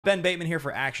Ben Bateman here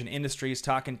for Action Industries,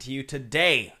 talking to you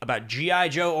today about G.I.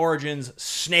 Joe Origins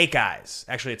Snake Eyes.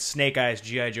 Actually, it's Snake Eyes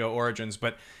G.I. Joe Origins,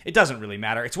 but it doesn't really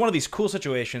matter. It's one of these cool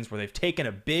situations where they've taken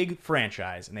a big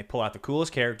franchise and they pull out the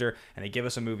coolest character and they give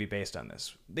us a movie based on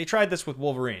this. They tried this with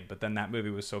Wolverine, but then that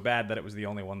movie was so bad that it was the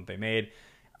only one that they made.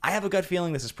 I have a gut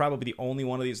feeling this is probably the only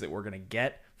one of these that we're going to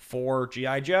get for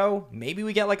G.I. Joe. Maybe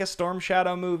we get like a Storm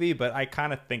Shadow movie, but I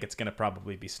kind of think it's going to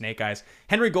probably be Snake Eyes.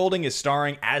 Henry Golding is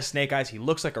starring as Snake Eyes. He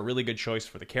looks like a really good choice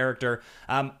for the character.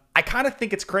 I kind of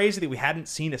think it's crazy that we hadn't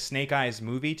seen a Snake Eyes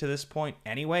movie to this point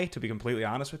anyway, to be completely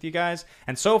honest with you guys.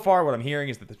 And so far, what I'm hearing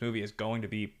is that this movie is going to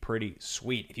be pretty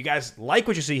sweet. If you guys like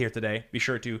what you see here today, be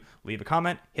sure to leave a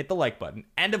comment, hit the like button,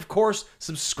 and of course,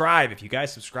 subscribe. If you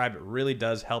guys subscribe, it really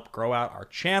does help grow out our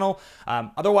channel.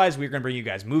 Otherwise, we're going to bring you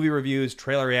guys movie reviews,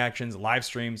 trailer reactions, live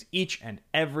streams each and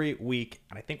every week.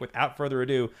 And I think without further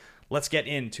ado, let's get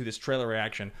into this trailer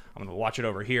reaction. I'm going to watch it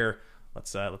over here.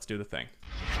 Let's do the thing.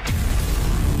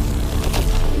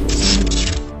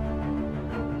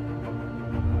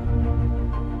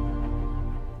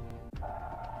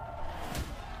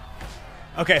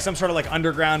 Okay, some sort of like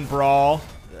underground brawl.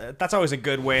 That's always a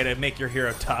good way to make your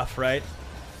hero tough, right?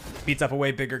 Beats up a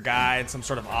way bigger guy and some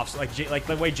sort of off, like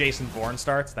the way Jason Bourne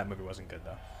starts. That movie wasn't good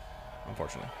though,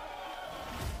 unfortunately.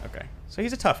 Okay, so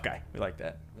he's a tough guy. We like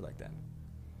that. We like that.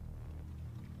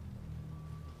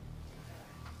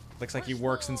 Looks like he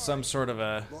works in some sort of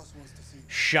a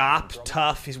shop.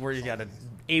 Tough. He's where you got an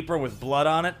apron with blood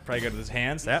on it. Probably good with his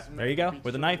hands. Yep, there you go.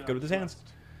 With a knife, good with his hands.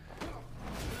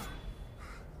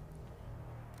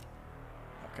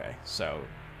 Okay, so.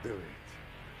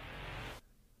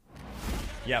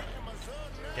 Yep.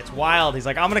 Gets wild. He's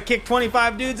like, I'm gonna kick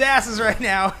 25 dudes' asses right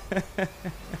now. Okay,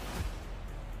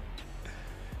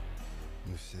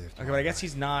 but I guess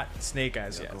he's not Snake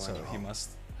Eyes yet, so he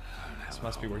must. This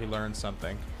must be where he learned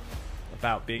something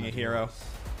about being a hero.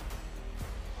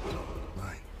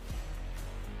 Mine.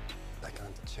 I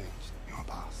can't change your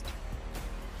past,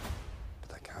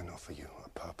 but I can offer you a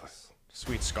purpose.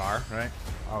 Sweet scar, right?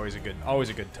 Always a good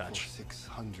touch. For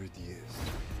 600 years,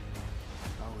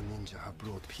 our ninja have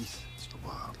brought peace to the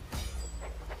world.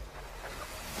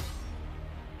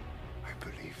 I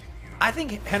believe in you. I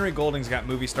think Henry Golding's got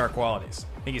movie star qualities.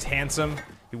 I think he's handsome.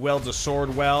 He wields a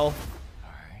sword well.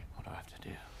 All right, what do I have to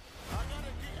do?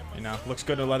 You know, looks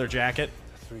good in a leather jacket.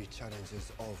 The 3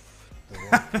 challenges of the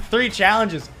one. 3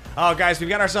 challenges. Oh, guys, we've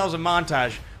got ourselves a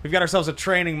montage. We've got ourselves a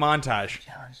training montage.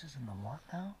 Challenges in the what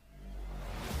now?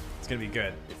 It's gonna be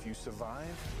good. If you survive,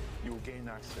 you will gain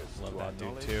access Love to that our dude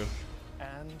knowledge too.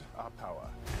 and our power.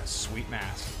 A sweet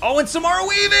mask. Oh, and Samara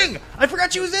Weaving! I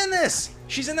forgot she was in this.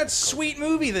 She's in that sweet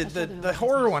movie, the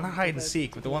horror one, not hide and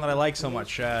seek, but the one that I like so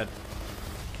much. I can't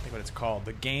think what it's called.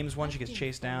 The games one, she gets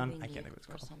chased down. I can't think what it's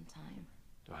called.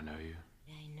 Do I know you?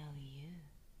 I know you,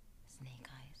 Snake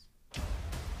Eyes.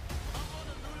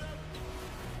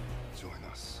 Join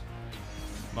us.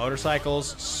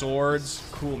 Motorcycles, swords,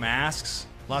 cool masks,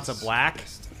 lots of black.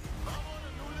 Destiny.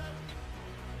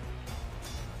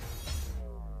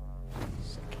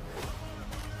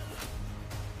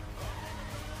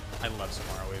 I love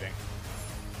Samara Weaving.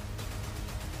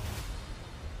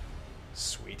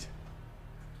 Sweet.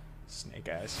 Snake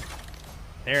Eyes.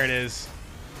 There it is.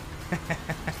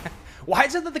 Why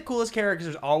is it that the coolest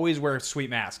characters always wear sweet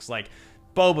masks? Like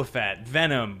Boba Fett,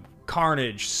 Venom,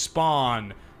 Carnage,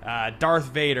 Spawn, Darth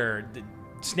Vader,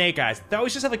 Snake Eyes. They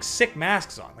always just have like sick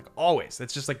masks on. Like always.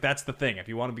 That's just like, that's the thing. If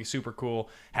you want to be super cool,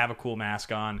 have a cool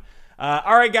mask on.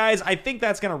 All right, guys. I think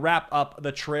that's going to wrap up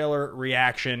the trailer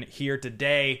reaction here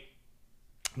today.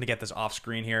 I'm going to get this off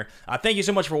screen here. Thank you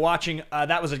so much for watching.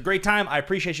 That was a great time. I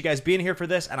appreciate you guys being here for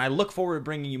this, and I look forward to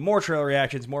bringing you more trailer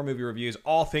reactions, more movie reviews,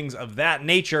 all things of that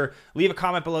nature. Leave a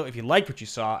comment below if you liked what you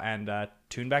saw, and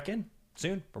tune back in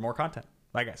soon for more content.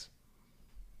 Bye, guys.